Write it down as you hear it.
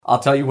I'll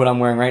tell you what I'm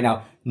wearing right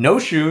now. No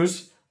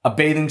shoes, a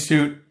bathing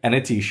suit, and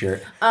a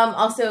t-shirt.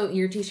 Also,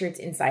 your t-shirt's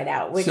inside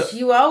out, which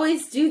you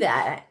always do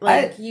that.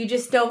 Like, you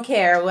just don't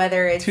care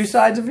whether it's... Two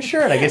sides of a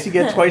shirt. I guess you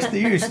get twice the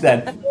use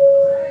then.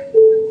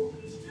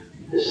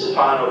 This is the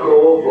final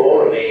call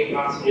for remaining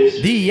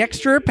passengers. The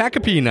Extra Pack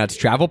of Peanuts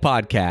Travel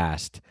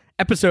Podcast,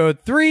 episode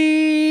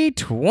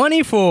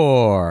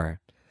 324.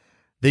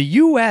 The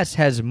U.S.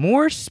 has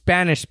more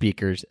Spanish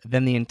speakers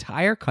than the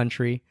entire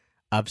country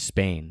of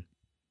Spain.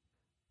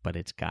 But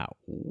it's got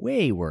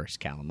way worse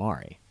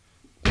calamari.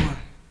 1,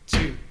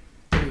 2,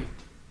 3.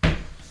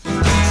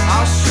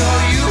 I'll show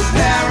you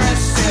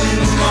Paris in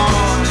the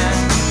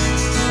morning.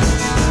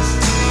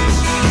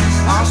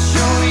 I'll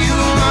show you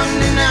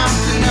London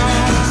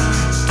afternoon.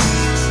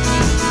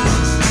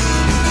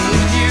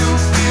 If you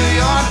feel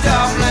your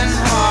Dublin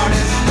heart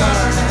is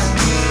burning,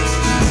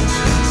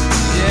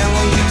 yeah,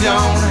 well, you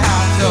don't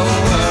have to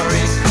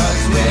worry,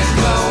 'cause we're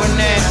going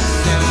there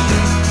soon.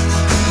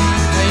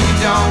 No, you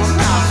don't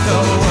have to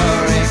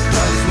worry,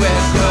 'cause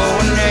we're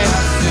going there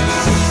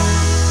soon.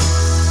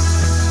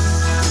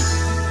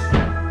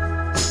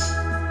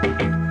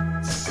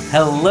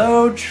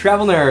 Hello,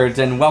 travel nerds,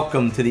 and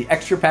welcome to the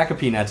Extra Pack of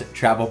Peanuts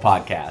Travel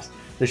Podcast,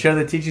 the show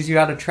that teaches you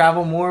how to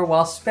travel more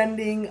while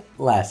spending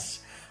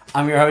less.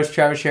 I'm your host,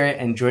 Travis Sherry,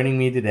 and joining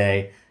me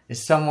today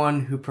is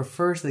someone who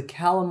prefers the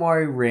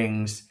calamari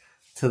rings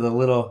to the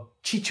little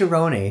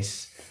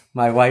chicharrones,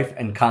 my wife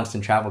and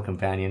constant travel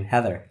companion,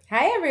 Heather.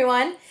 Hi,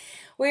 everyone.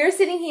 We're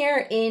sitting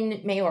here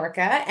in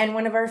Majorca, and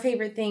one of our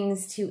favorite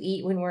things to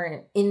eat when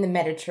we're in the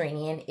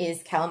Mediterranean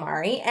is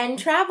calamari, and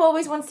Trav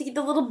always wants to get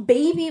the little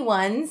baby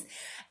ones.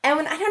 And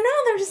I don't know,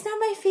 they're just not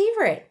my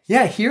favorite.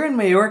 Yeah, here in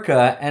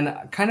Majorca and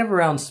kind of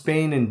around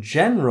Spain in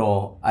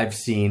general, I've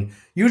seen,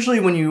 usually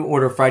when you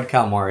order fried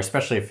calamari,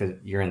 especially if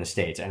you're in the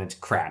States, and it's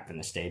crap in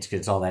the States because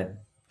it's all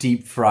that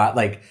deep fried,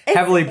 like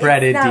heavily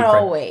breaded, it's not deep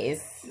fried.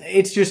 Always.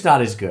 It's just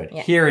not as good.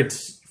 Yeah. Here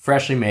it's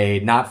freshly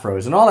made, not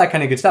frozen, all that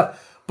kind of good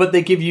stuff. But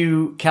they give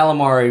you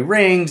calamari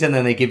rings and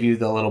then they give you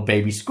the little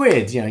baby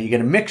squids. You know, you get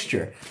a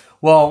mixture.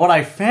 Well, what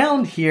I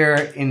found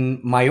here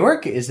in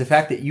Majorca is the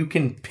fact that you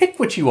can pick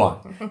what you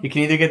want. You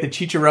can either get the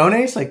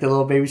chicharrones, like the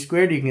little baby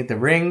squid, or you can get the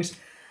rings.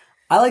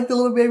 I like the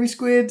little baby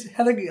squids.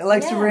 Heather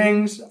likes the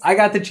rings. I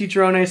got the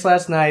chicharrones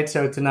last night,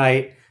 so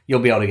tonight you'll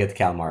be able to get the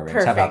calamari rings.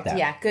 Perfect. How about that?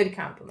 Yeah, good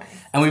compromise.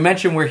 And we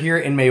mentioned we're here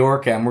in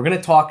Majorca, and we're going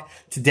to talk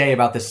today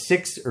about the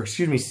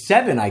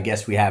 7, I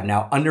guess we have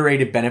now,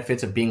 underrated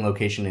benefits of being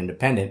location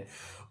independent.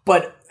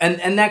 But,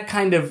 and that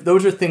kind of,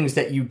 those are things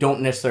that you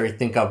don't necessarily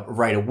think of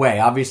right away.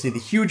 Obviously, the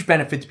huge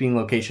benefits being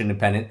location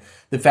independent,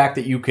 the fact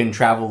that you can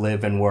travel,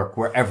 live, and work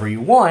wherever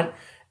you want.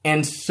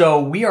 And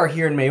so we are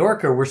here in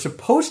Majorca. We're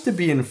supposed to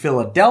be in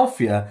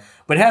Philadelphia,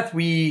 but Heth,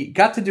 we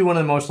got to do one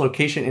of the most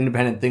location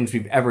independent things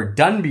we've ever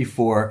done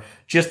before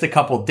just a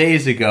couple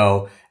days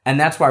ago. And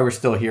that's why we're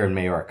still here in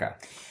Majorca.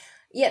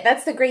 Yeah,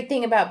 that's the great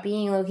thing about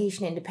being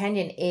location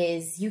independent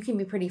is you can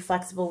be pretty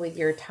flexible with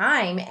your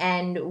time.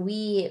 And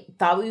we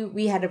thought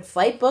we had a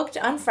flight booked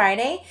on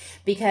Friday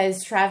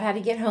because Trav had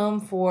to get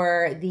home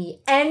for the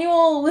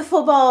annual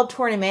wiffle ball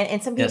tournament.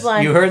 And some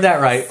people you heard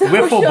that right,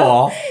 wiffle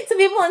ball. Some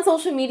people on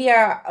social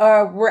media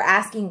were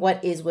asking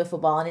what is wiffle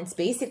ball. And it's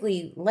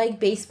basically like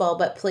baseball,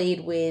 but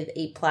played with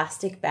a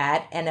plastic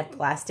bat and a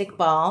plastic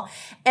ball.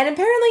 And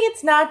apparently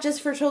it's not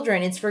just for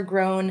children, it's for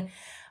grown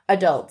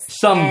adults.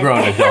 Some grown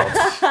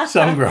adults.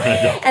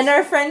 And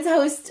our friends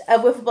host a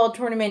wiffle ball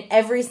tournament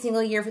every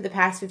single year for the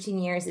past 15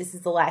 years. This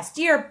is the last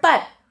year,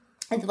 but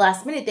at the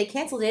last minute, they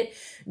canceled it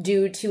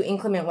due to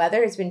inclement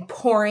weather. It's been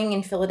pouring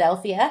in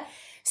Philadelphia.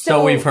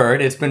 So we've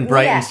heard. It's been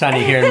bright and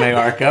sunny here in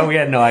Majorca. We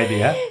had no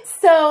idea.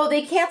 So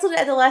they canceled it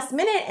at the last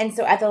minute. And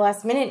so at the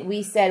last minute,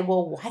 we said,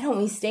 well, why don't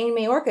we stay in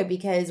Majorca?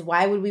 Because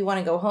why would we want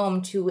to go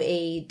home to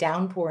a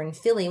downpour in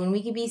Philly when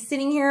we could be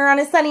sitting here on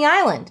a sunny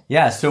island?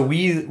 Yeah, so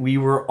we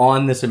were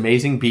on this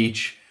amazing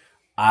beach,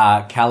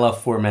 Cala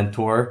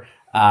Formentor,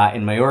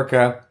 in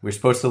Majorca. We were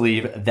supposed to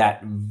leave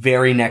that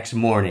very next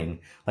morning.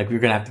 Like, we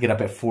were going to have to get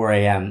up at 4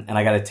 a.m. And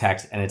I got a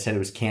text, and it said it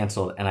was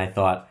canceled. And I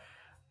thought,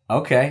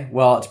 okay,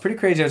 well, it's pretty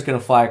crazy I was going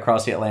to fly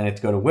across the Atlantic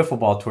to go to a wiffle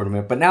ball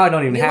tournament, but now I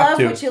don't even have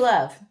to. You love what you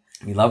love.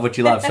 You love what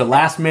you love. So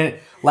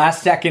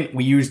last second,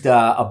 we used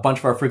a bunch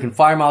of our freaking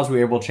fire miles. We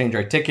were able to change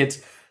our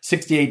tickets.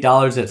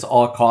 $68, that's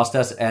all it cost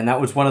us. And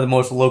that was one of the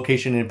most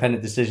location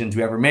independent decisions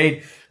we ever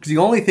made. Because the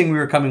only thing we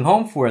were coming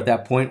home for at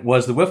that point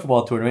was the wiffle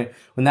ball tournament.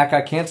 When that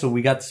got canceled,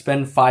 we got to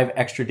spend 5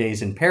 extra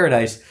days in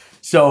paradise.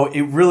 So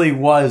it really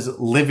was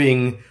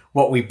living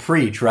what we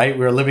preach, right?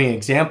 We were a living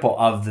example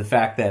of the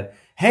fact that,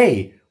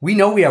 hey, we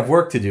know we have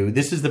work to do.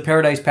 This is the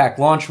Paradise Pack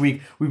launch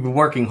week. We've been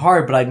working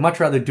hard, but I'd much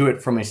rather do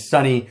it from a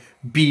sunny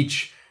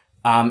beach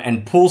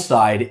and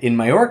poolside in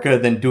Majorca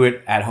than do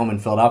it at home in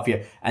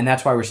Philadelphia. And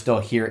that's why we're still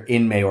here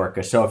in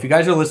Majorca. So if you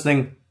guys are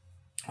listening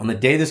On the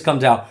day this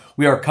comes out,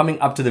 we are coming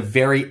up to the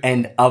very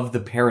end of the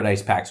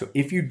Paradise Pack. So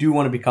if you do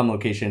want to become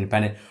location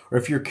independent, or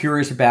if you're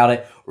curious about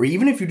it, or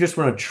even if you just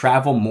want to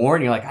travel more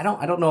and you're like, I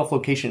don't know if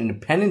location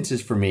independence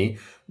is for me,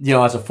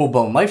 as a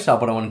full-blown lifestyle,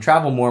 but I want to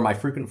travel more, my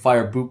Frequent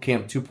Flyer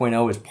Bootcamp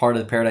 2.0 is part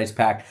of the Paradise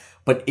Pack,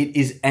 but it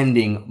is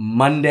ending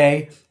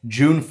Monday,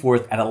 June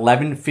 4th at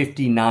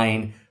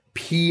 11:59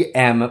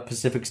 p.m.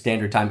 Pacific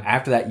Standard Time.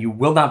 After that, you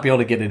will not be able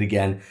to get it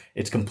again.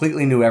 It's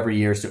completely new every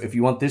year. So if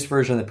you want this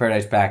version of the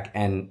Paradise Pack,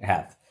 and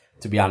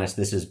to be honest,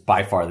 this is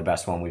by far the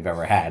best one we've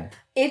ever had.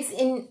 It's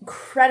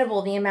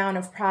incredible the amount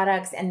of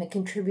products and the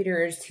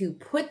contributors who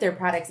put their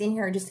products in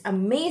here. Just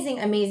amazing,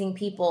 amazing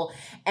people.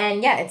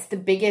 And yeah, it's the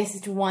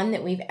biggest one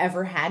that we've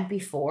ever had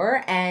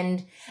before.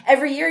 And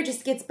every year it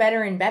just gets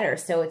better and better.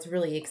 So it's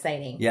really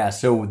exciting. Yeah,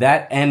 so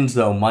that ends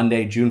though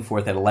Monday, June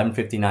 4th at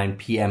 11:59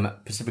 p.m.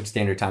 Pacific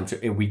Standard Time. So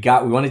we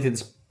wanted to get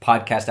this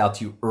podcast out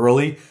to you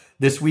early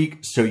this week,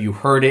 so you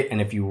heard it.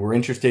 And if you were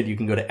interested, you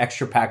can go to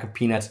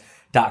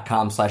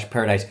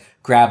extrapackofpeanuts.com/paradise,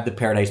 grab the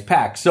Paradise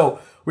Pack. So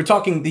we're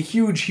talking the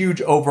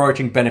huge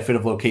overarching benefit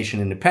of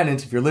location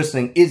independence. If you're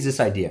listening, is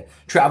this idea.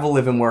 Travel,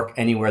 live, and work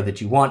anywhere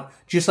that you want,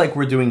 just like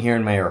we're doing here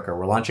in Majorca.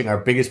 We're launching our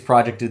biggest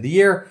project of the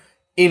year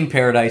in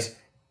Paradise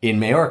in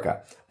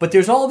Majorca. But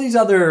there's all these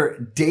other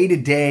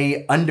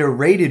day-to-day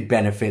underrated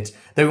benefits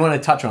that we want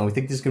to touch on. We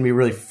think this is going to be a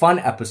really fun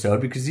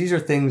episode because these are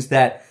things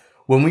that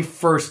when we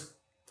first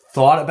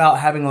thought about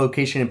having a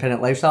location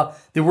independent lifestyle,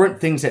 there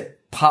weren't things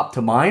that popped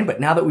to mind. But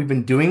now that we've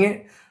been doing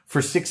it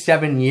for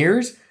 6-7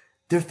 years,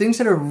 there are things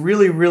that are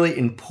really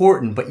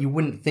important, but you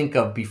wouldn't think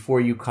of before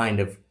you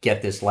kind of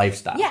get this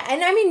lifestyle. Yeah,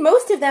 and I mean,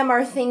 most of them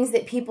are things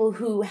that people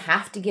who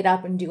have to get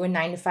up and do a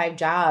 9-to-5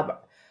 job,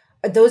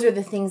 those are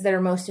the things that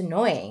are most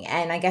annoying.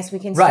 And I guess we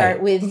can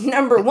start with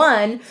number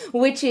one,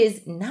 which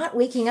is not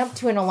waking up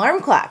to an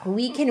alarm clock.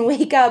 We can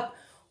wake up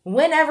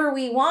whenever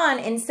we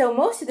want. And so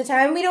most of the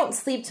time, we don't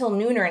sleep till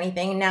noon or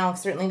anything. And now,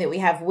 certainly that we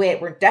have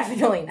WIT, we're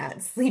definitely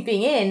not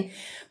sleeping in.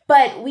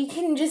 But we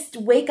can just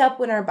wake up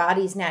when our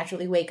bodies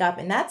naturally wake up.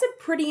 And that's a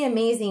pretty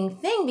amazing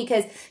thing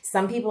because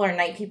some people are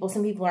night people,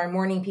 some people are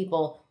morning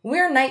people.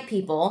 We're night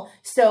people.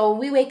 So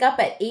we wake up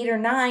at 8 or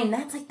 9.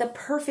 That's like the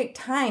perfect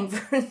time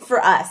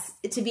for us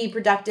to be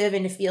productive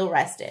and to feel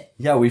rested.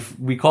 Yeah,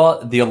 we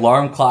call it the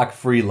alarm clock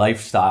free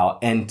lifestyle.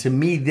 And to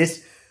me,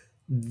 this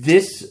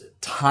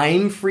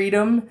time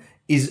freedom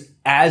is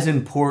as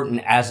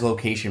important as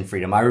location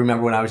freedom. I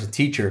remember when I was a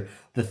teacher,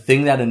 the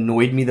thing that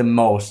annoyed me the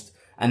most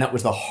and that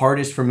was the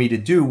hardest for me to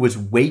do was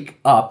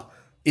wake up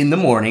in the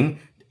morning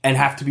and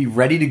have to be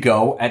ready to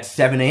go at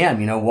 7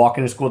 a.m. Walk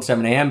into school at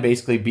 7 a.m.,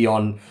 basically be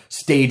on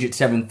stage at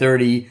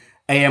 7:30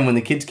 a.m. when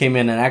the kids came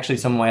in. And actually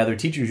some of my other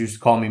teachers used to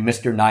call me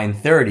Mr.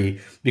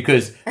 9:30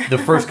 because the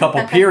first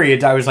couple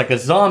periods I was like a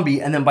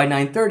zombie. And then by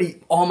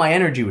 9:30, all my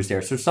energy was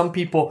there. So some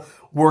people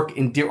work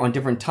on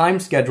different time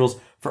schedules.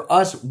 For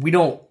us, we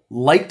don't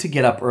like to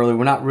get up early.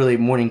 We're not really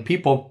morning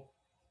people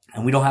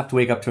and we don't have to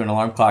wake up to an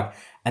alarm clock.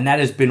 And that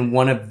has been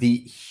one of the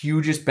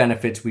hugest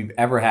benefits we've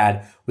ever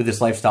had with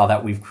this lifestyle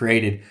that we've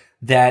created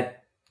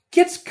that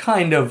gets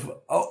kind of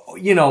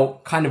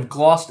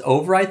glossed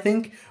over, I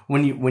think,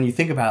 when you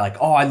think about it, like,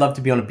 oh, I'd love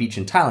to be on a beach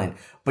in Thailand.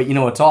 But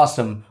it's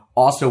awesome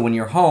also when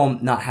you're home,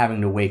 not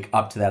having to wake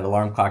up to that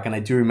alarm clock. And I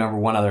do remember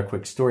one other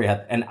quick story,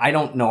 and I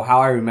don't know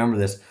how I remember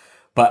this,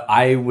 but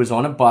I was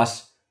on a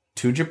bus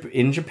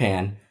in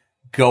Japan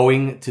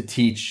going to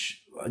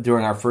teach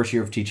during our first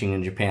year of teaching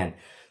in Japan.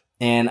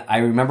 And I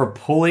remember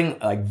pulling,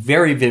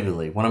 very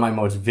vividly, one of my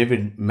most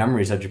vivid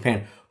memories of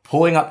Japan,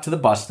 pulling up to the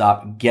bus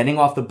stop, getting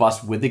off the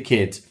bus with the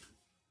kids,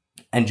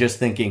 and just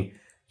thinking,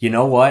 you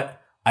know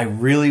what? I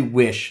really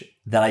wish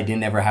that I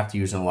didn't ever have to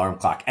use an alarm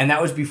clock. And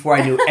that was before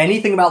I knew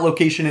anything about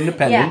location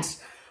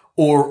independence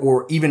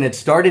or even had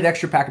started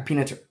Extra Pack of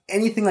Peanuts or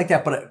anything like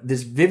that. But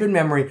this vivid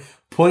memory,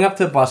 pulling up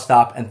to the bus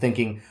stop and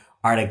thinking,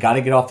 all right, I got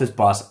to get off this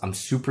bus. I'm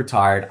super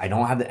tired. I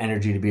don't have the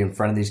energy to be in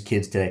front of these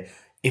kids today.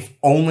 If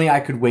only I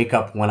could wake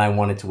up when I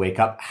wanted to wake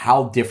up,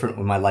 how different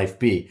would my life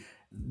be?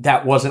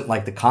 That wasn't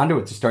like the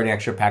conduit to starting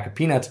Extra Pack of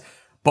Peanuts.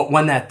 But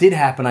when that did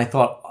happen, I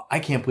thought, I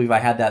can't believe I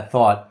had that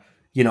thought,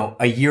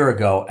 a year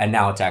ago, and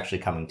now it's actually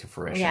coming to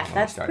fruition. Yeah,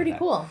 that's pretty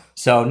cool.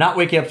 So not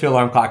waking up to an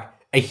alarm clock,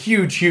 a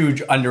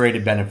huge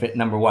underrated benefit,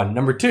 number one.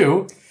 Number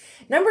two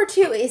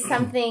is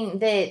something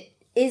that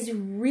is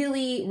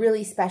really,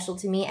 really special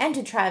to me and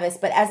to Travis,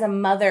 but as a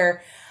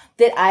mother,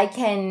 that I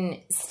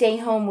can stay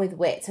home with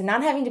WIT. So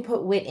not having to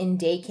put WIT in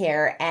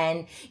daycare.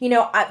 And,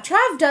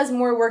 Trav does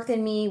more work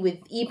than me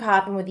with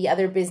EPOP and with the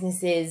other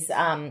businesses,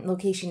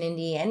 Location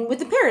Indie, and with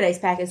the Paradise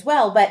Pack as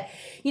well. But,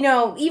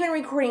 even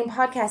recording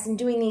podcasts and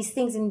doing these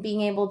things and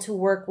being able to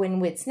work when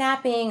WIT's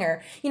napping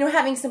or,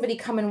 having somebody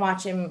come and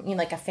watch him,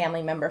 like a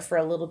family member for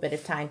a little bit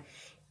of time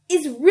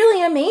is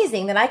really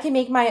amazing that I can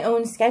make my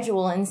own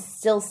schedule and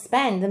still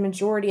spend the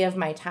majority of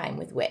my time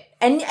with WIT.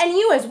 And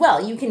you as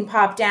well. You can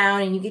pop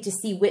down and you get to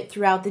see WIT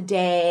throughout the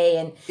day.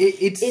 And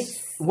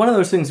it's one of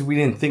those things that we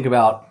didn't think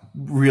about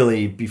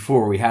really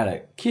before we had a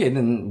kid,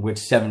 and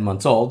WIT's 7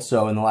 months old.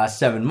 So in the last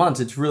 7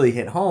 months, it's really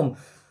hit home.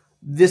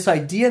 This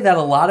idea that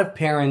a lot of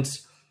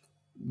parents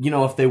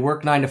if they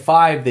work 9 to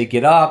 5, they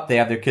get up, they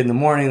have their kid in the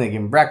morning, they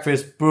give them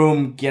breakfast,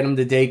 boom, get them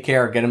to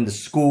daycare, get them to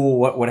school,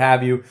 what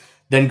have you,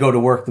 then go to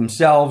work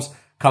themselves,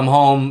 come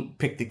home,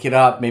 pick the kid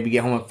up, maybe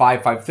get home at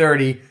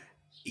 5:30,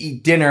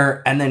 eat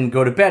dinner, and then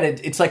go to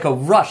bed. It's like a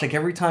rush. Like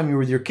every time you're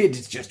with your kids,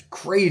 it's just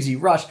crazy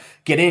rush.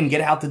 Get in,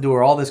 get out the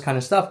door, all this kind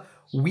of stuff.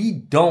 We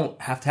don't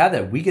have to have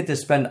that. We get to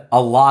spend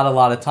a lot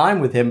of time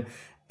with him.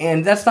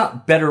 And that's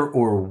not better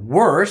or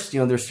worse.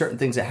 There's certain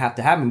things that have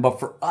to happen. But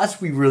for us,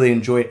 we really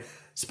enjoy it,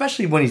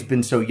 especially when he's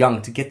been so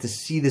young, to get to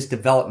see this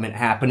development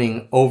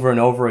happening over and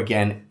over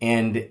again.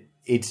 And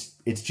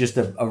it's just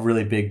a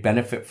really big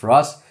benefit for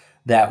us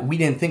that we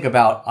didn't think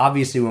about,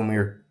 obviously, when we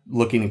were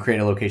looking to create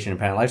a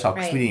location-independent lifestyle,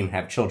 because we didn't even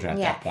have children at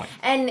that point.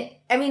 And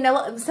I mean,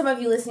 some of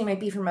you listening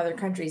might be from other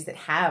countries that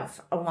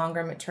have a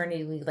longer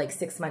maternity leave, like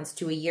 6 months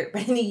to a year.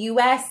 But in the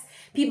U.S.,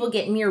 people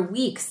get mere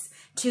weeks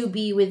to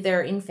be with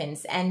their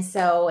infants. And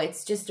so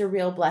it's just a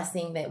real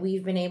blessing that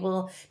we've been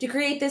able to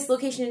create this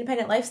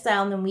location-independent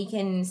lifestyle, and then we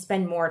can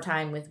spend more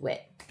time with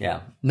Whit.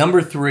 Yeah.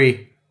 Number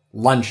 3,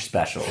 lunch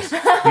specials.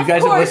 You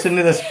guys have listened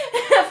to this.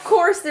 Of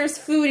course, there's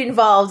food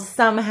involved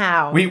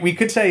somehow. We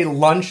could say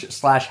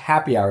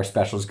lunch/happy hour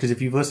specials, because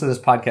if you've listened to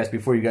this podcast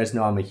before, you guys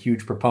know I'm a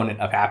huge proponent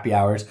of happy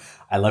hours.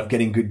 I love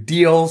getting good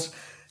deals,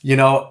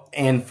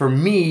 and for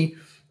me,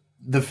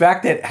 the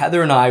fact that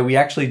Heather and I, we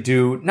actually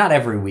do, not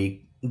every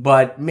week,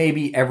 but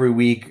maybe every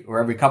week or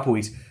every couple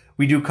weeks,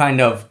 we do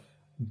kind of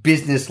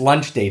business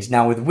lunch dates.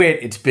 Now with Whit,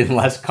 it's been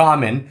less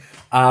common,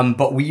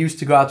 but we used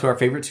to go out to our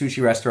favorite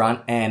sushi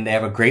restaurant, and they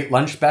have a great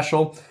lunch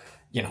special.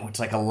 It's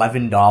like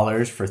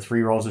 $11 for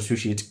 3 rolls of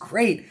sushi. It's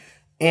great.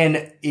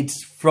 And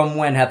it's from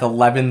when at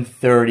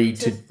 11:30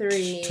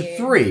 to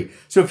 3.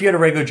 So if you had a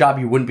regular job,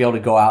 you wouldn't be able to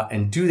go out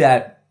and do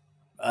that,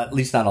 at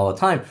least not all the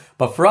time.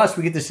 But for us,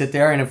 we get to sit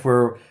there, and if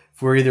we're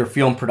either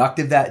feeling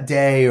productive that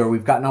day or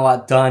we've gotten a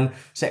lot done,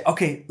 say,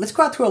 okay, let's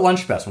go out to a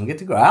lunch special and get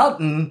to go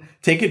out and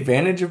take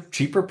advantage of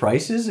cheaper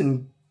prices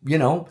and,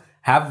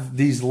 have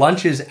these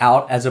lunches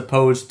out, as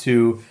opposed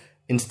to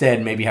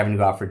instead maybe having to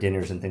go out for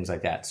dinners and things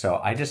like that.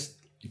 So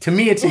to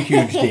me, it's a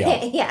huge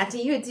deal. Yeah, to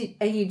you, it's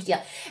a huge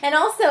deal. And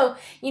also,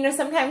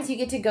 sometimes you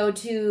get to go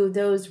to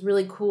those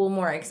really cool,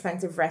 more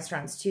expensive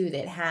restaurants too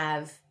that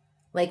have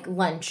like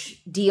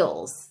lunch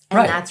deals.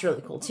 And that's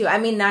really cool too. I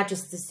mean, not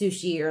just the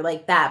sushi or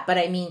like that, but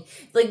I mean,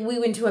 like we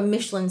went to a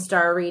Michelin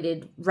star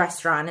rated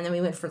restaurant, and then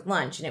we went for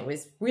lunch, and it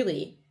was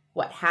really,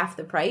 half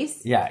the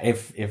price? Yeah,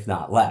 if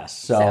not less.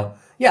 So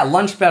yeah,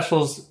 lunch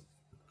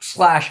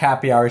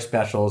specials/happy hour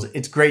specials.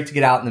 It's great to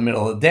get out in the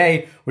middle of the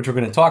day, which we're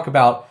going to talk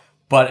about,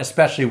 but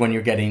especially when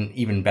you're getting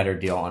even better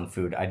deal on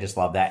food. I just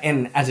love that.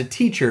 And as a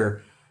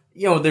teacher,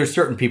 there's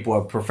certain people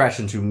of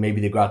professions who maybe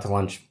they go out to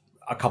lunch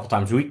a couple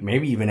times a week,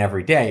 maybe even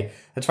every day.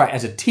 That's right.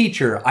 As a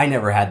teacher, I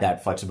never had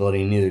that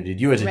flexibility, neither did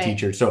you as a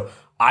teacher. So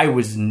I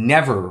was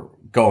never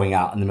going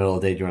out in the middle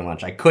of the day during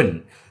lunch. I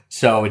couldn't.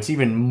 So it's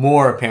even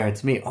more apparent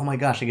to me, oh my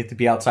gosh, I get to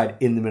be outside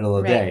in the middle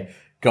of the day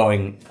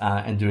going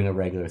and doing a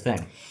regular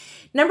thing.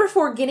 Number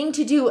 4, getting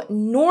to do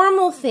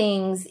normal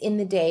things in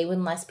the day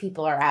when less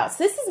people are out.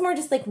 So this is more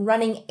just like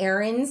running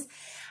errands.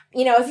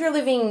 If you're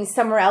living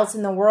somewhere else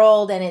in the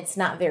world and it's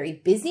not very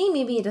busy,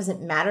 maybe it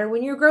doesn't matter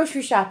when you're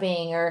grocery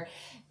shopping or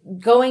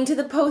going to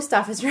the post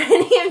office or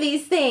any of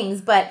these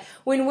things. But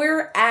when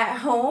we're at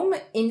home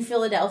in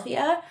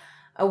Philadelphia,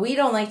 we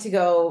don't like to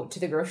go to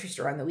the grocery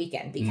store on the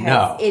weekend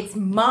because it's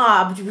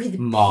mobbed with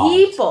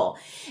people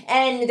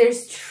and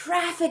there's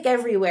traffic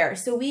everywhere.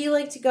 So we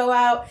like to go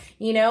out,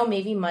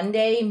 maybe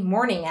Monday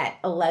morning at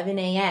 11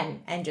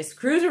 a.m. and just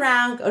cruise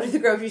around, go to the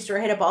grocery store,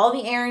 hit up all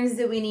the errands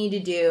that we need to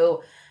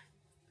do.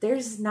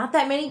 There's not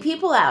that many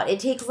people out. It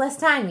takes less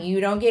time.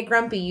 You don't get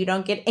grumpy. You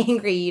don't get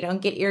angry. You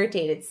don't get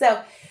irritated.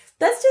 So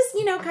that's just,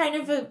 kind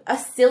of a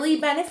silly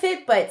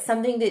benefit, but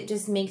something that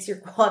just makes your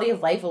quality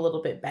of life a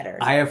little bit better.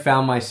 I have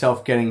found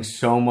myself getting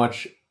so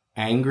much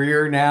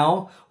angrier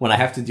now when I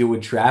have to deal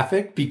with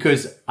traffic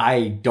because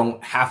I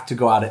don't have to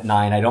go out at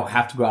 9. I don't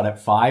have to go out at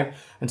 5.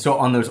 And so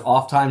on those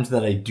off times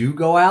that I do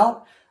go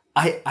out,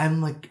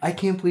 I'm like, I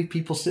can't believe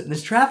people sit in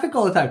this traffic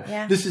all the time.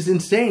 Yeah. This is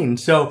insane.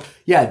 So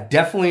yeah,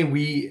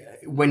 definitely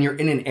when you're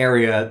in an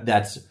area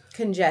that's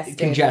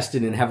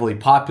congested and heavily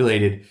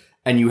populated,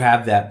 and you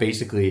have that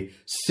basically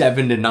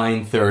 7 to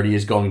 9:30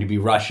 is going to be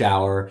rush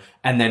hour.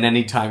 And then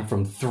anytime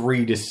from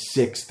 3 to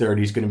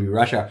 6:30 is going to be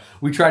rush hour.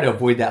 We try to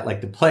avoid that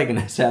like the plague. And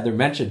as Heather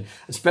mentioned,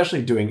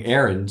 especially doing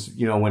errands,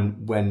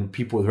 when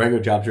people with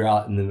regular jobs are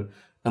out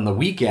on the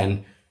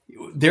weekend,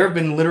 there have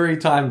been literally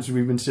times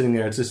we've been sitting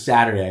there. It's a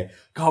Saturday.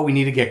 God, we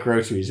need to get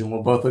groceries. And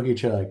we'll both look at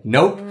each other like,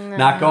 nope,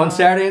 not going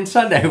Saturday and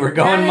Sunday. We're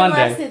going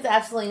Monday. Unless it's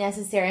absolutely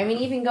necessary. I mean,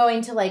 even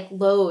going to like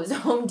Lowe's,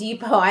 Home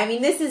Depot. I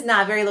mean, this is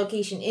not very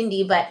location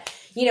indie, but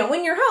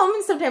when you're home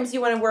and sometimes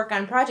you want to work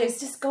on projects,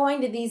 just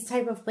going to these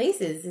type of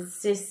places,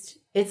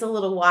 it's a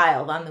little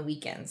wild on the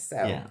weekends. So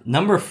yeah.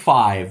 Number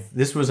 5,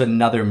 this was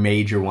another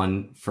major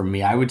one for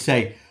me. I would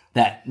say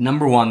that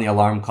number 1, the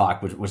alarm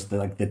clock was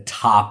the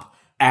top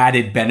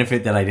added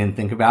benefit that I didn't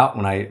think about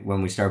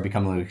when we started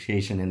becoming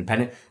location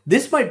independent.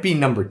 This might be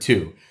number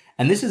 2.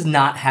 And this is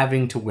not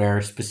having to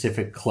wear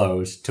specific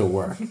clothes to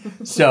work.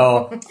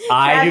 So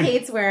Trav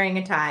hates wearing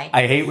a tie.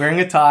 I hate wearing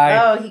a tie.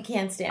 Oh, he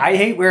can't stand it. I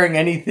hate wearing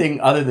anything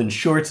other than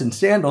shorts and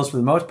sandals for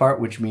the most part,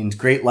 which means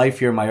great life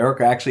here in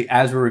Mallorca. Actually,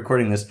 as we're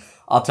recording this,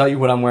 I'll tell you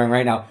what I'm wearing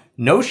right now.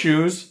 No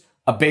shoes,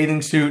 a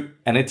bathing suit,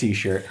 and a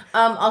t-shirt.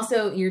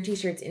 Also, your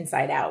t-shirt's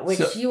inside out,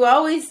 which you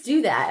always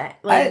do that.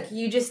 Like,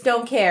 you just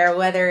don't care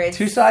whether it's...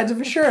 Two sides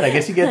of a shirt. I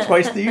guess you get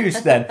twice the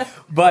use then.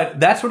 But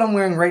that's what I'm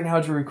wearing right now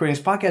as we're recording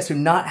this podcast, so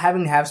not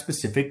having to have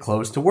specific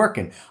clothes to work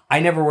in. I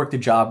never worked a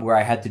job where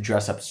I had to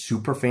dress up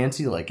super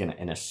fancy, like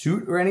in a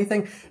suit or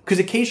anything, because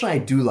occasionally I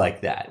do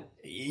like that.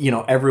 You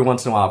know, every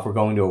once in a while, if we're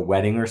going to a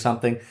wedding or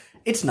something,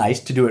 it's nice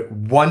to do it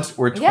once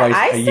or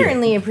twice a year. I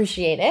certainly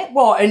appreciate it.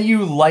 Well, and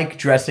you like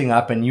dressing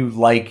up and you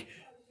like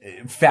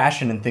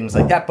fashion and things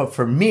like that. But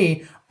for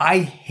me, I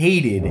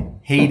hated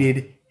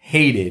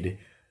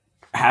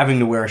having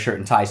to wear a shirt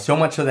and tie, so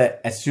much so that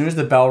as soon as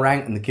the bell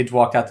rang and the kids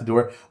walked out the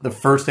door, the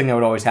first thing that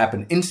would always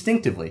happen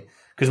instinctively,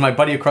 because my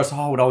buddy across the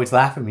hall would always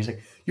laugh at me. He's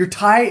like, your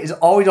tie is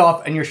always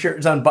off and your shirt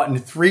is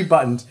unbuttoned 3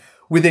 buttons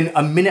within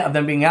a minute of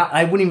them being out. And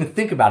I wouldn't even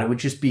think about it. It would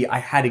just be, I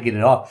had to get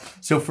it off.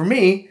 So for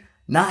me,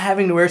 not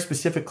having to wear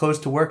specific clothes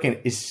to work in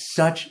is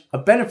such a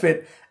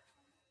benefit.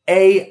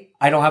 A,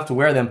 I don't have to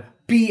wear them.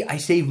 B, I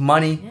save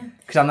money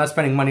because I'm not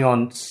spending money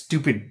on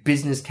stupid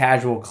business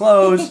casual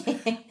clothes.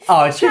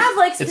 Trav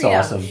likes it's freedom.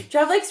 Awesome.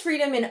 Trav likes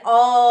freedom in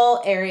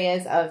all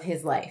areas of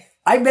his life.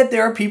 I bet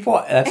there are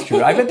people, that's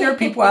true. I bet there are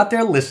people out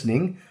there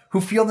listening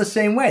who feel the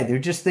same way. They're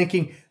just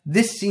thinking,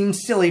 this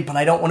seems silly, but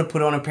I don't want to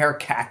put on a pair of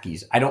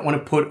khakis. I don't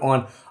want to put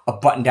on a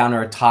button down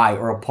or a tie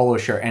or a polo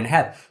shirt.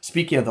 And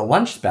speaking of the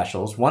lunch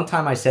specials, one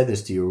time I said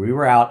this to you. We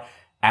were out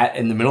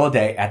in the middle of the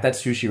day at that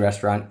sushi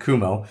restaurant,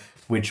 Kumo,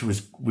 which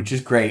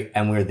is great,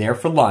 and we were there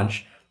for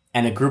lunch,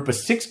 and a group of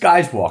 6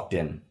 guys walked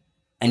in,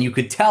 and you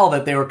could tell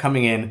that they were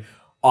coming in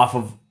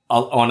on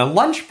a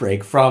lunch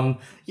break from,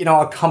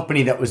 a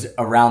company that was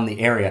around the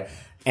area,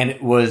 and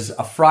it was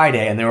a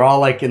Friday, and they were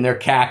all like in their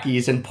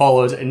khakis and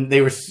polos, and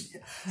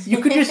you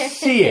could just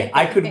see it.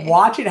 I could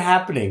watch it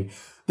happening.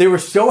 They were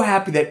so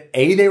happy that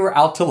A, they were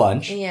out to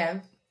lunch. Yeah.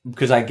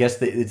 Because I guess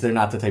they're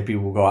not the type of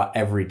people who go out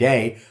every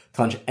day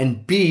to lunch.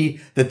 And B,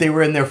 that they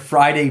were in their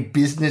Friday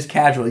business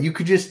casual. You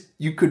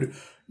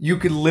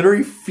could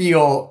literally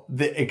feel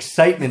the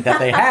excitement that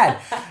they had.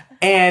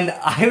 And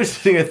I was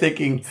sitting there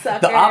thinking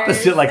Suckers. The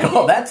opposite, like,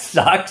 oh, that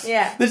sucks.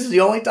 Yeah. This is the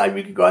only time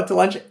you can go out to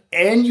lunch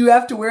and you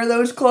have to wear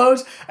those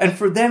clothes. And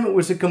for them, it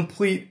was a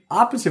complete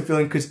opposite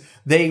feeling because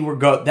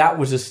that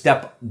was a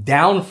step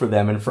down for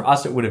them. And for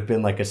us, it would have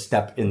been like a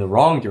step in the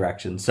wrong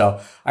direction.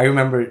 So I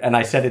remember, and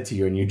I said it to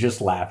you and you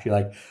just laughed. You're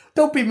like,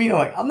 don't be mean. I'm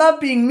like, I'm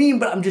not being mean,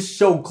 but I'm just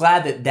so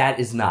glad that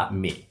is not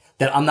me.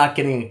 That I'm not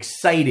getting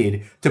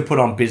excited to put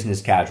on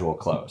business casual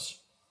clothes.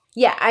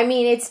 Yeah, I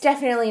mean, it's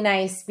definitely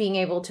nice being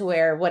able to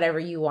wear whatever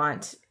you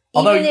want.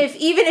 Although,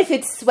 even if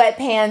it's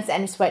sweatpants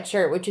and a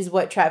sweatshirt, which is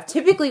what Trav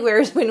typically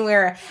wears when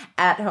we're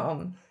at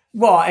home.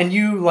 Well, and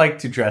you like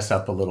to dress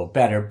up a little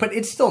better, but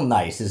it's still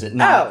nice, is it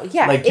not? Oh,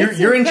 yeah. Like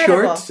you're in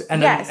shorts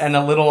and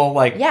a little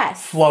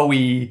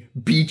flowy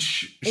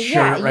beach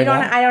shirt right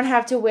now. I don't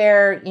have to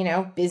wear,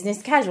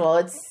 business casual.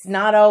 It's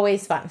not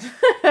always fun.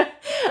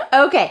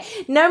 Okay,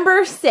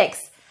 number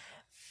 6.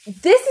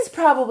 This is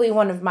probably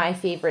one of my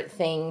favorite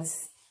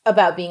things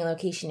about being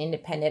location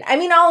independent. I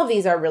mean, all of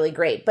these are really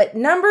great, but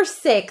number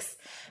 6,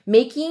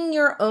 making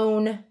your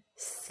own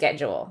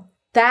schedule.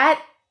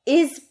 That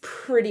is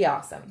pretty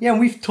awesome. Yeah, and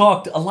we've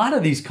talked, a lot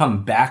of these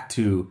come back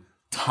to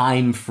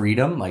time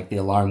freedom, like the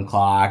alarm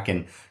clock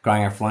and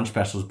going out for lunch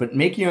specials, but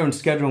making your own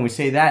schedule, when we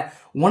say that,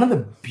 one of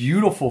the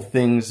beautiful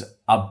things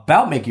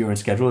about making your own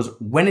schedule is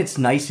when it's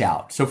nice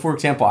out. So for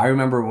example, I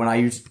remember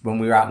when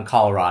we were out in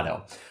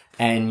Colorado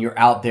and you're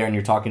out there and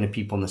you're talking to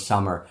people in the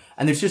summer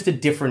and there's just a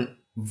different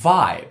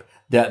vibe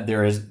than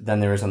there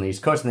is on the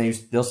East Coast. And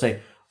they'll say,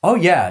 oh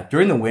yeah,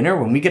 during the winter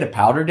when we get a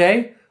powder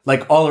day,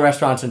 like all the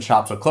restaurants and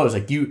shops will close.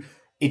 Like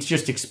it's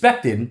just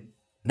expected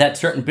that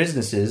certain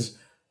businesses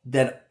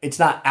that it's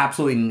not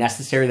absolutely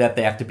necessary that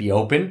they have to be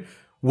open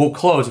will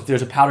close if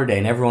there's a powder day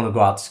and everyone will go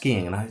out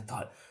skiing. And I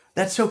thought,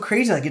 that's so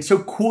crazy. Like, it's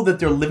so cool that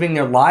they're living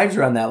their lives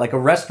around that. Like a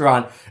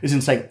restaurant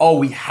isn't saying, oh,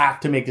 we have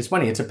to make this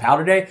money. It's a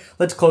powder day.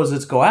 Let's close.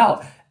 Let's go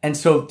out. And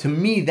so to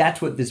me,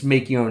 that's what this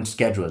making your own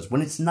schedule is.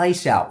 When it's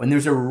nice out, when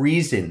there's a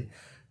reason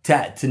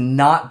to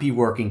not be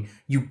working,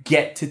 you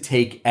get to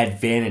take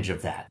advantage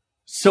of that.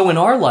 So in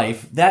our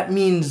life, that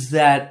means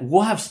that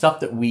we'll have stuff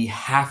that we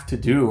have to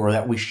do or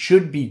that we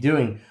should be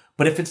doing.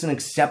 But if it's an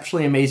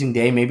exceptionally amazing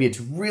day, maybe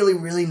it's really,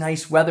 really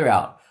nice weather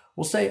out,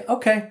 we'll say,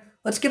 okay,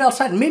 let's get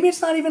outside. And maybe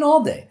it's not even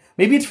all day.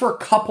 Maybe it's for a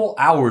couple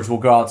hours. We'll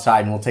go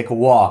outside and we'll take a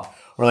walk.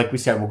 Or like we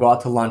said, we'll go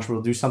out to lunch.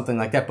 We'll do something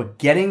like that. But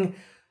getting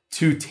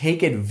to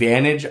take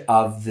advantage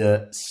of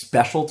the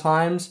special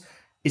times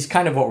is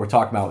kind of what we're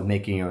talking about with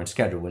making your own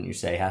schedule, wouldn't you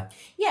say, Heth?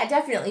 Yeah,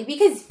 definitely.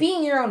 Because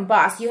being your own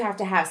boss, you have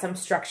to have some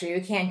structure.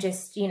 You can't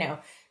just,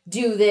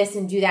 do this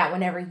and do that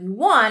whenever you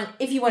want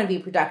if you want to be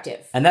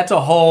productive. And that's a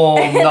whole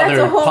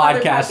other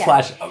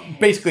podcast /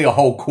 basically a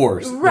whole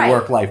course, right, the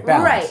work-life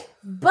balance. Right.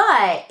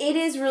 But it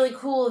is really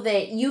cool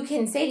that you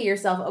can say to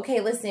yourself,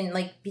 okay, listen,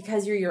 like,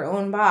 because you're your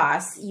own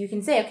boss, you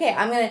can say, okay,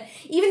 I'm going to,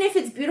 even if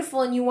it's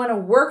beautiful and you want to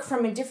work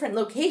from a different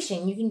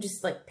location, you can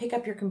just like pick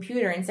up your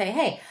computer and say,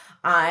 hey,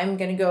 I'm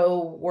going to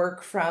go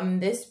work from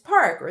this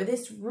park or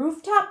this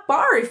rooftop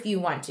bar if you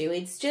want to.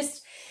 It's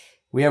just...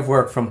 We have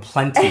work from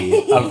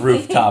plenty of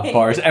rooftop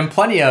bars and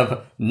plenty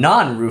of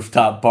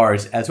non-rooftop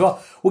bars as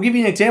well. We'll give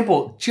you an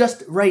example.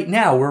 Just right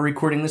now, we're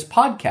recording this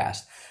podcast.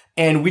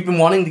 And we've been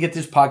wanting to get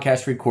this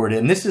podcast recorded.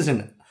 And this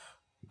isn't,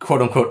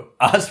 quote unquote,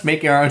 us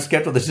making our own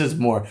schedule. This is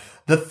more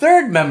the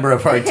third member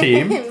of our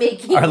team,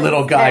 our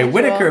little guy,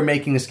 Whitaker,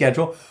 making a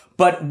schedule.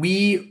 But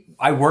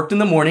I worked in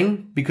the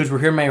morning because we're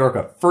here in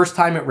Majorca. First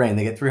time it rained.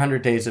 They get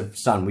 300 days of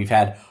sun. We've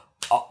had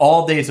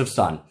all days of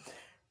sun.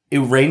 It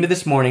rained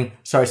this morning,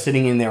 so I was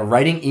sitting in there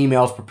writing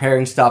emails,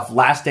 preparing stuff.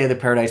 Last day of the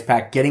Paradise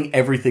Pack, getting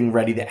everything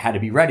ready that had to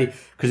be ready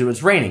because it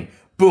was raining.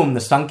 Boom, the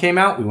sun came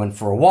out. We went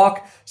for a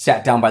walk,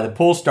 sat down by the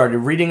pool, started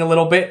reading a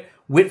little bit.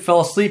 Whit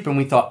fell asleep, and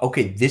we thought,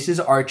 okay, this is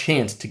our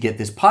chance to get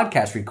this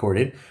podcast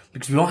recorded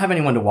because we don't have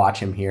anyone to watch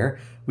him here.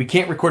 We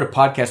can't record a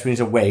podcast when he's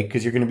awake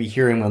because you're going to be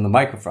hearing him on the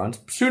microphones.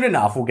 Soon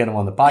enough, we'll get him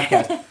on the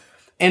podcast.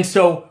 And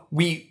so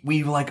we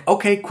were like,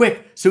 okay,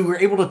 quick. So we were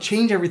able to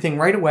change everything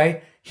right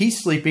away.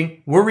 He's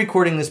sleeping. We're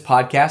recording this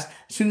podcast.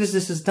 As soon as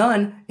this is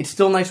done, it's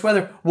still nice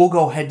weather. We'll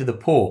go head to the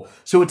pool.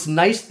 So it's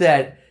nice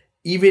that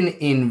even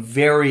in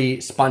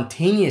very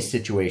spontaneous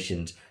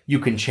situations, you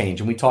can change.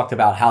 And we talked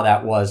about how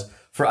that was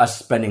for us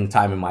spending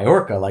time in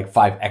Majorca, like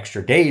 5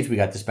 extra days we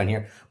got to spend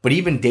here. But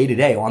even day to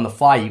day, on the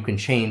fly, you can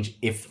change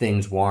if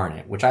things warrant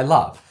it, which I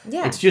love.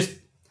 Yeah. It's just,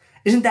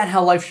 isn't that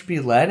how life should be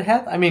led,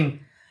 Heath? I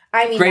mean,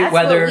 great that's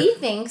weather. What we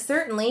think,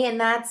 certainly. And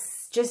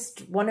that's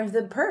just one of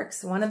the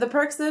perks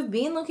of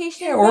being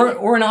location. Yeah,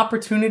 or an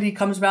opportunity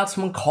comes about,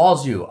 someone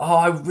calls you.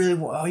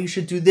 You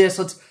should do this.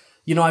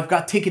 I've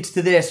got tickets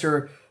to this,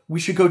 or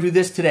we should go do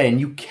this today. And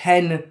you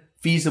can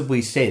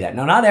feasibly say that.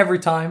 Now, not every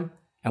time.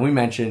 And we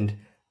mentioned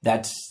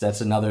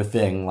that's another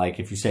thing. Like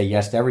if you say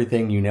yes to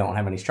everything, you don't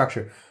have any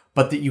structure.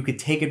 But that you could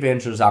take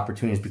advantage of those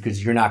opportunities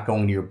because you're not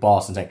going to your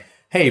boss and saying,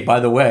 hey, by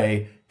the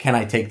way, can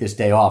I take this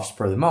day off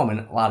spur of the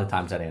moment? A lot of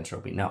times that answer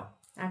will be no.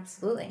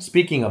 Absolutely.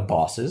 Speaking of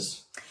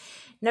bosses.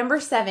 Number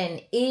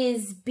 7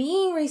 is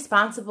being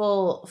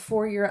responsible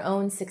for your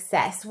own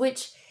success,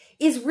 which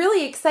is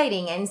really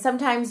exciting. And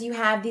sometimes you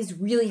have these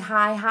really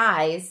high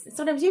highs.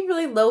 Sometimes you have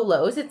really low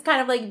lows. It's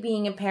kind of like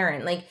being a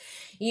parent. Like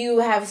you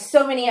have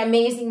so many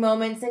amazing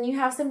moments and you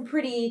have some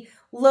pretty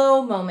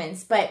low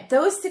moments. But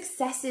those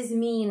successes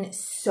mean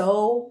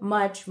so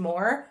much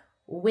more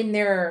when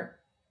they're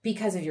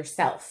because of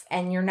yourself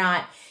and you're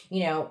not,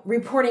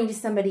 reporting to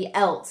somebody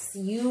else.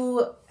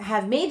 You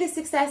have made the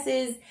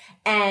successes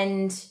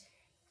and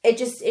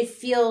it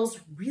feels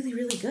really,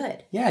 really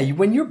good. Yeah.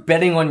 When you're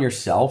betting on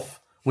yourself,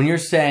 when you're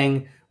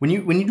saying, when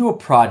you do a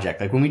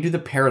project, like when we do the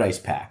Paradise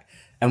Pack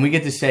and we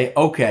get to say,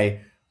 okay,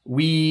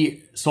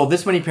 we sold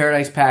this many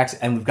Paradise Packs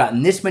and we've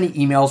gotten this many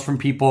emails from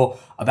people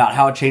about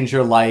how it changed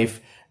their life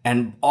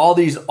and all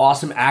these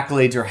awesome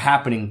accolades are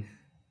happening.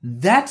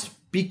 That's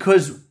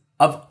because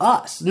of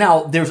us.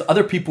 Now, there's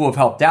other people who have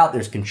helped out.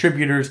 There's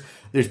contributors.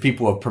 There's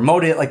people who have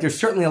promoted it. Like there's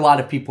certainly a lot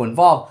of people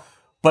involved,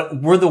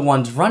 but we're the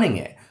ones running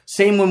it.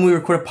 Same when we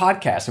record a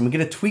podcast and we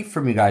get a tweet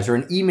from you guys or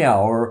an email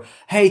or,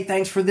 hey,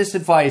 thanks for this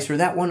advice or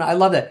that one. I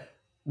love that.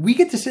 We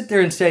get to sit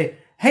there and say,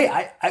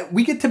 hey,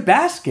 we get to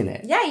bask in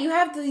it. Yeah, you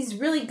have these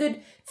really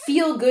good,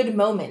 feel-good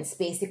moments,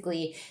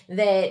 basically,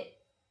 that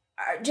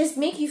just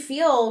make you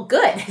feel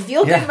good.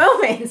 Feel-good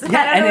moments.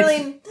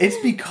 Yeah, it's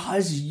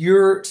because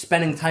you're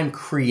spending time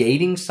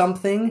creating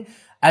something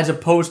as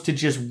opposed to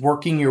just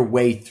working your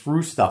way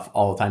through stuff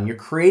all the time. You're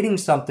creating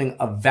something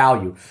of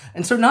value.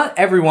 And so not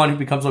everyone who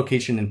becomes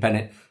location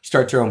independent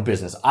starts their own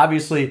business.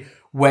 Obviously,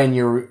 when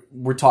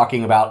we're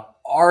talking about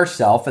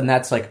ourselves, and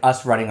that's like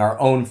us running our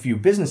own few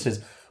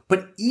businesses.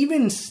 But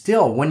even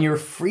still, when you're a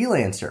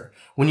freelancer,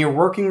 when you're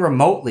working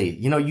remotely,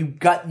 you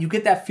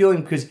get that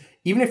feeling because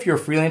even if you're a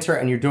freelancer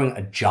and you're doing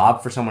a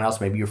job for someone else,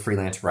 maybe you're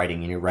freelance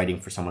writing and you're writing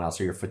for someone else,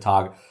 or you're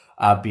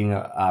being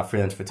a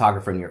freelance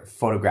photographer and you're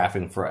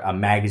photographing for a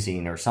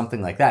magazine or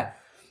something like that,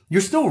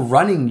 you're still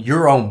running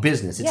your own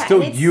business. It's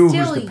still you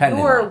who's dependent on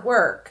your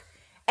work.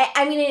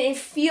 I mean, it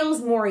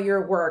feels more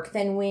your work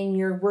than when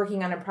you're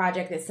working on a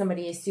project that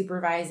somebody is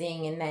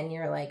supervising and then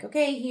you're like,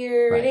 okay,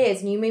 here it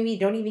is. And you maybe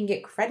don't even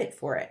get credit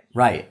for it.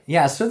 Right.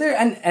 Yeah. So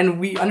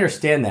and we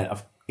understand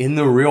that in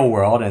the real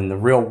world and the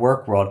real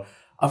work world,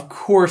 of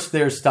course,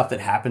 there's stuff that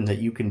happens that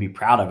you can be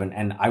proud of.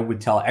 And I would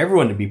tell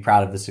everyone to be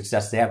proud of the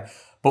success they have.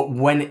 But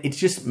when it's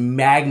just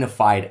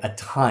magnified a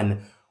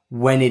ton,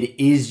 when it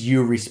is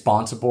you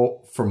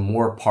responsible for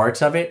more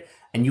parts of it,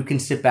 and you can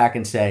sit back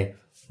and say,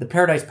 the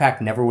Paradise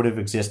Pack never would have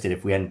existed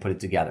if we hadn't put it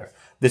together.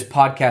 This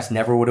podcast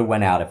never would have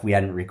went out if we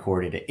hadn't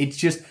recorded it. It's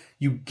just,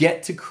 you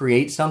get to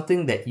create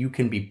something that you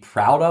can be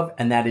proud of,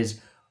 and that is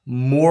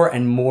more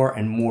and more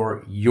and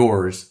more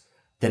yours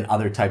than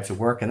other types of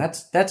work. And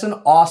that's an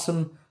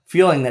awesome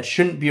feeling that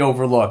shouldn't be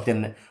overlooked.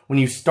 And when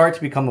you start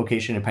to become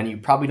location independent,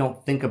 you probably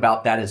don't think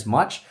about that as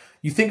much.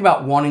 you think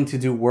about wanting to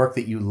do work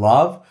that you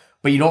love,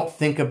 but you don't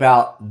think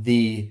about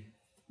the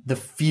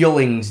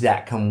feelings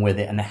that come with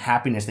it and the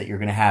happiness that you're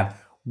going to have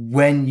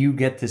when you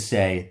get to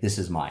say, this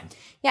is mine.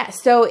 Yeah.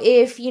 So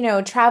if,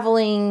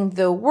 traveling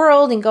the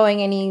world and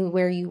going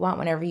anywhere you want,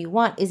 whenever you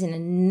want isn't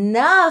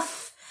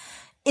enough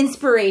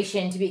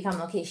inspiration to become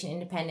location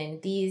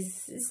independent,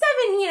 these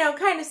 7,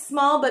 kind of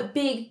small but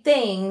big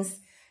things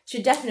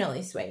should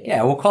definitely sway you.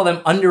 Yeah, we'll call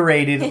them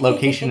underrated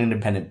location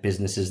independent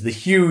businesses. The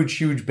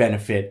huge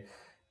benefit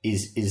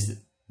is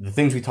the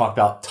things we talked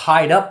about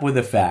tied up with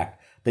the fact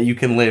that you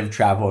can live,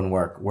 travel, and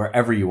work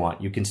wherever you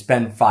want. You can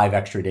spend 5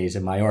 extra days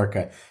in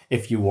Mallorca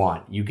if you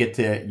want. You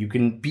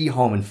can be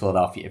home in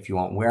Philadelphia if you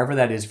want, wherever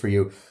that is for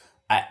you.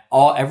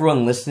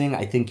 Everyone listening,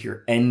 I think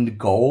your end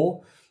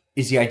goal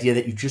is the idea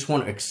that you just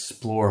want to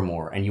explore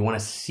more and you want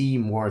to see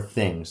more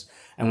things.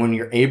 And when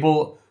you're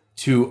able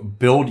to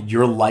build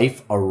your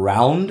life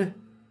around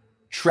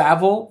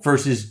travel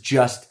versus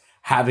just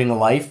having a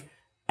life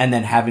and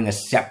then having a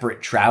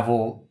separate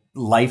travel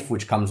life,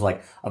 which comes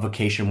like a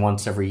vacation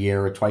once every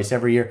year or twice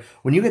every year.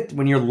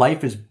 When your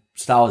life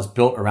style is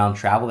built around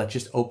travel, that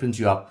just opens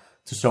you up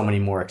to so many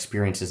more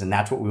experiences. And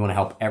that's what we want to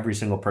help every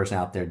single person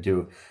out there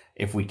do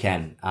if we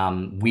can.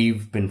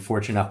 We've been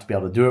fortunate enough to be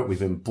able to do it. We've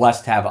been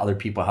blessed to have other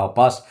people help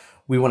us.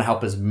 We want to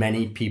help as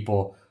many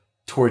people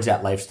towards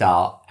that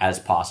lifestyle as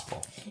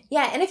possible.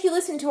 Yeah. And if you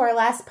listen to our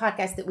last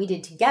podcast that we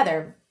did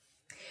together,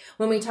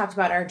 when we talked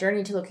about our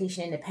journey to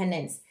location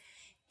independence,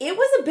 it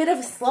was a bit of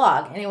a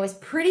slog and it was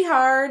pretty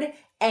hard,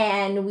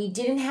 and we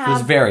didn't have... It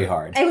was very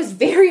hard. It was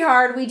very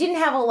hard. We didn't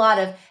have a lot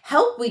of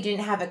help. We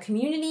didn't have a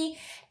community.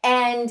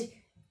 And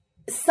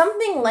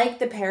something like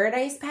the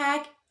Paradise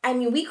Pack,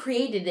 we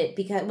created it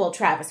because... Well,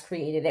 Travis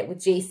created it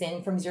with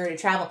Jason from Zero to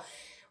Travel.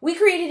 We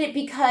created it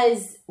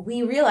because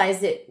we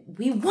realized that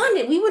we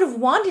would have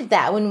wanted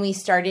that when we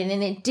started,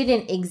 and it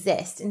didn't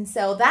exist. And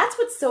so that's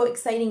what's so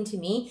exciting to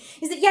me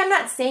is that, I'm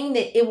not saying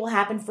that it will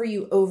happen for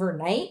you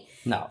overnight.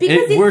 No,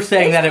 we're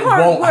saying that it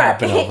won't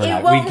happen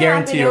overnight. We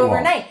guarantee it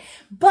won't.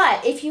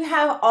 But if you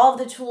have all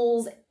the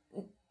tools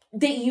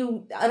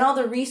and all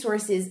the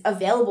resources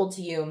available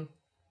to you,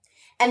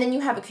 and then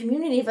you have a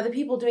community of other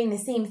people doing the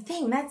same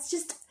thing,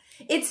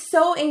 it's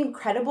so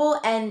incredible,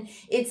 and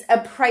it's a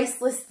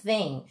priceless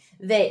thing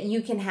that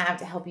you can have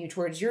to help you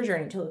towards your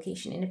journey to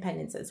location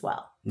independence as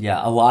well.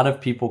 Yeah, a lot of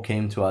people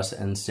came to us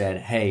and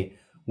said, hey,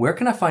 where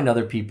can I find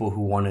other people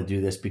who want to do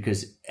this?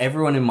 Because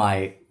everyone in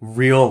my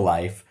real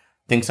life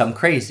thinks I'm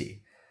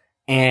crazy.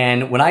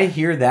 And when I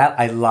hear that,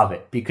 I love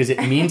it because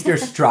it means they're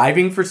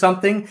striving for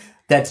something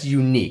that's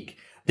unique.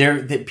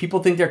 That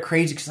people think they're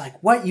crazy because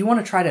what? You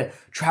want to try to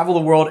travel the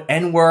world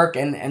and work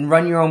and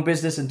run your own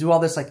business and do all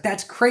this?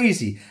 That's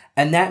crazy.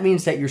 And that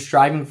means that you're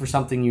striving for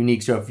something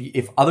unique. So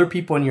if other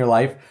people in your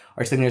life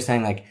are sitting there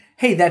saying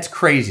hey, that's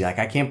crazy.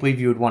 I can't believe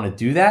you would want to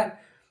do that.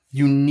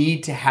 You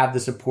need to have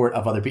the support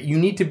of other people. You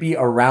need to be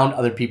around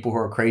other people who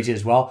are crazy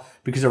as well,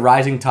 because a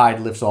rising tide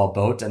lifts all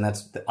boats. And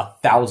that's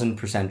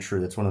 1,000% true.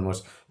 That's one of the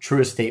most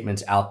truest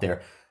statements out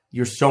there.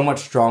 You're so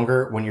much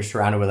stronger when you're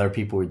surrounded with other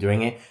people who are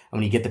doing it. And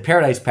when you get the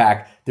Paradise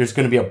Pack, there's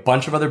going to be a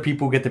bunch of other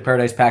people who get the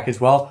Paradise Pack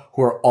as well,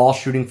 who are all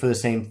shooting for the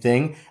same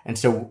thing. And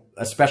so,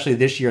 especially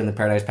this year in the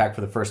Paradise Pack,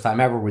 for the first time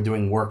ever, we're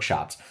doing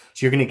workshops.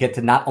 So you're going to get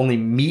to not only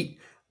meet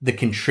the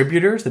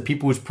contributors, the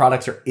people whose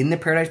products are in the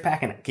Paradise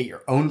Pack, and get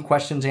your own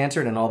questions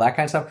answered and all that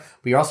kind of stuff,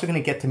 but you're also going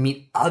to get to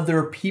meet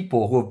other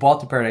people who have bought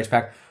the Paradise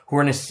Pack who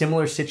are in a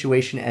similar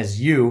situation as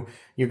you.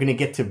 You're going to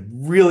get to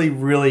really,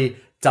 really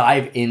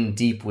dive in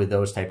deep with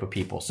those type of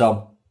people.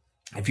 So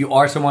if you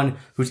are someone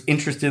who's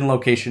interested in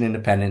location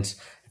independence,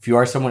 if you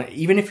are someone,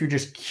 even if you're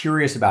just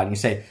curious about it and you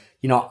say,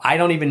 I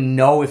don't even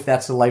know if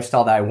that's the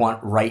lifestyle that I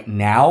want right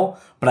now,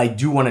 but I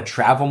do want to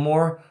travel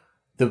more,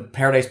 the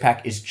Paradise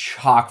Pack is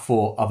chock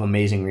full of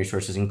amazing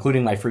resources,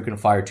 including my Frequent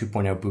Flyer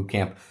 2.0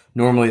 bootcamp.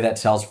 Normally that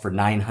sells for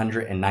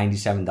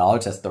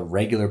 $997. That's the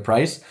regular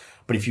price.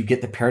 But if you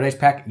get the Paradise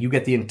Pack, you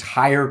get the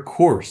entire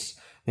course,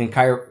 the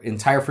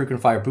entire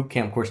Frequent Flyer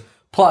bootcamp course,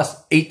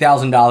 plus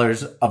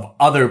 $8,000 of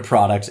other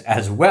products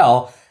as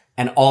well.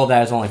 And all of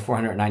that is only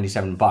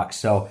 $497.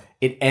 So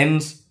it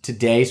ends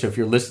today. So if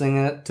you're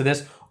listening to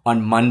this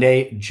on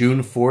Monday,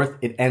 June 4th,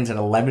 it ends at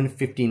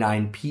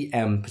 11:59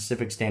 p.m.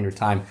 Pacific Standard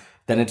Time.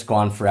 Then it's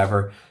gone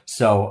forever.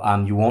 So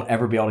you won't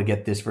ever be able to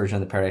get this version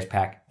of the Paradise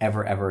Pack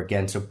ever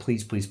again. So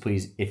please,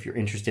 if you're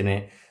interested in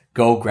it,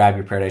 go grab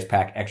your Paradise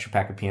Pack,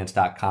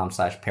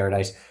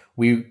 extrapackofpeanuts.com/paradise.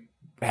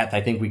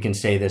 I think we can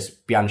say this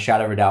beyond a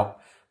shadow of a doubt.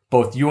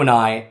 Both you and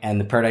I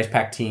and the Paradise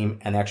Pack team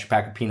and the Extra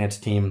Pack of Peanuts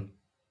team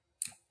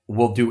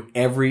will do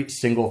every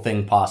single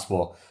thing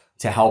possible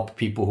to help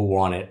people who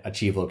want it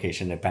achieve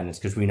location independence,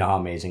 because we know how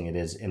amazing it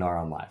is in our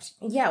own lives.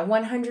 Yeah,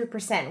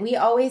 100%. We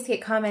always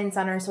get comments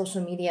on our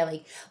social media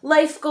like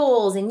life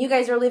goals and you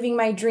guys are living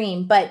my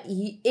dream, but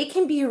it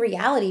can be a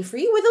reality for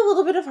you with a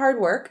little bit of hard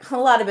work,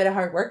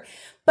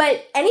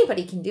 but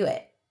anybody can do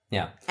it.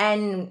 Yeah.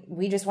 And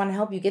we just want to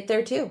help you get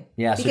there too.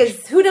 Yeah. So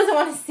because who doesn't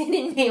want to sit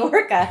in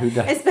Majorca?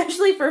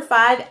 Especially for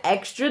 5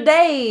 extra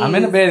days. I'm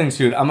in a bathing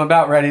suit. I'm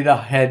about ready to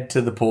head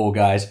to the pool,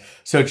 guys.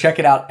 So check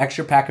it out,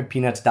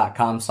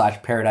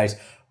 extrapackofpeanuts.com/paradise.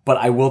 But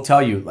I will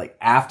tell you, like,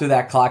 after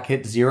that clock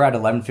hits 0 at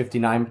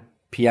 11:59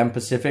 p.m.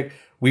 Pacific,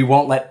 we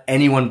won't let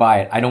anyone buy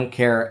it. I don't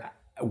care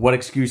what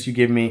excuse you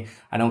give me.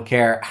 I don't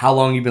care how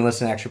long you've been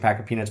listening to Extra Pack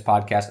of Peanuts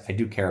podcast. I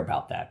do care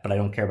about that, but I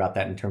don't care about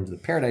that in terms of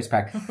the Paradise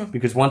Pack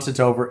because once it's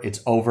over,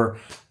 it's over.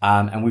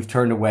 And we've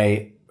turned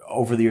away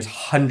over the years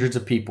hundreds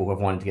of people who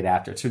have wanted to get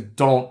after it. So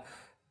don't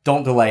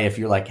delay. If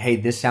you're like, hey,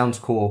 this sounds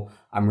cool,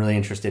 I'm really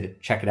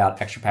interested. Check it out,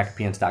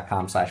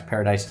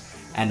 extrapackofpeanuts.com/paradise.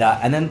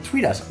 And then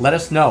tweet us. Let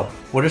us know,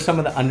 what are some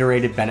of the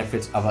underrated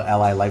benefits of a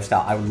LI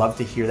lifestyle? I would love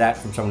to hear that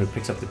from someone who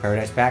picks up the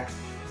Paradise Pack.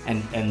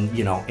 And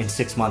you know, in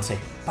 6 months say,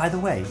 by the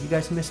way, you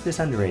guys missed this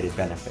underrated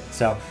benefit.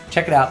 So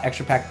check it out,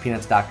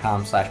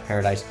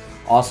 extrapackofpeanuts.com/paradise.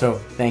 Also,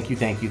 thank you,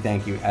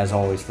 as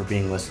always, for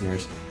being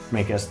listeners.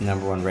 Make us the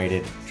 #1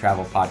 rated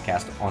travel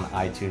podcast on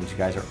iTunes. You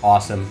guys are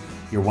awesome.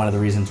 You're one of the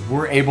reasons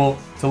we're able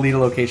to lead a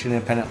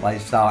location-independent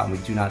lifestyle, and we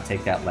do not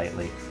take that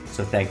lightly.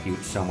 So thank you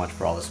so much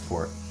for all the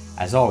support.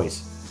 As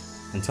always,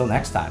 until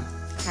next time.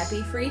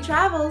 Happy free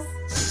travels.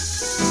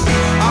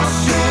 I'll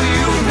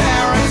show you